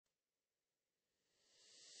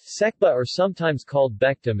Sekba, or sometimes called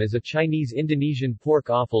bektam, is a Chinese-Indonesian pork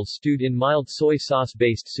offal stewed in mild soy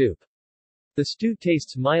sauce-based soup. The stew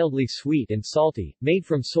tastes mildly sweet and salty, made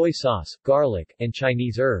from soy sauce, garlic, and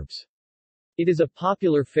Chinese herbs. It is a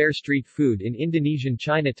popular fare street food in Indonesian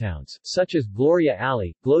Chinatowns, such as Gloria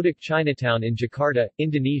Alley, Glodok Chinatown in Jakarta,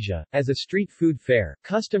 Indonesia. As a street food fare,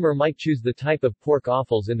 customer might choose the type of pork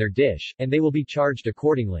offals in their dish, and they will be charged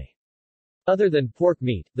accordingly. Other than pork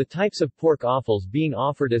meat, the types of pork offals being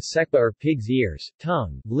offered as sekba are pig's ears,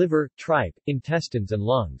 tongue, liver, tripe, intestines and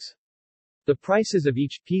lungs. The prices of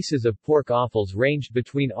each pieces of pork offals ranged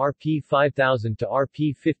between Rp 5,000 to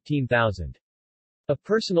Rp 15,000. A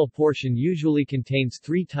personal portion usually contains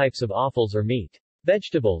 3 types of offals or meat.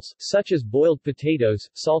 Vegetables, such as boiled potatoes,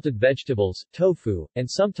 salted vegetables, tofu, and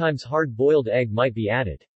sometimes hard-boiled egg might be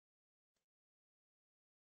added.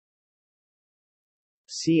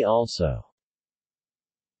 See also: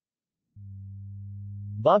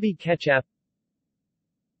 Bobby ketchup,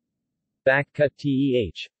 backcut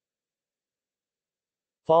teh,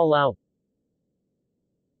 fallout,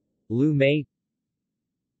 lu mei,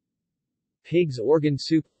 pig's organ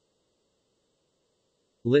soup.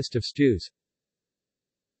 List of stews.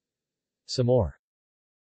 Some more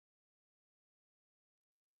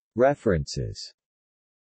references.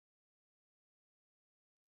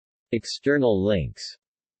 External links.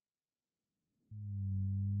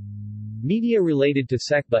 Media related to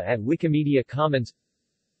Sekba at Wikimedia Commons.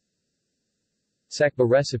 Sekba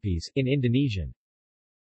recipes, in Indonesian.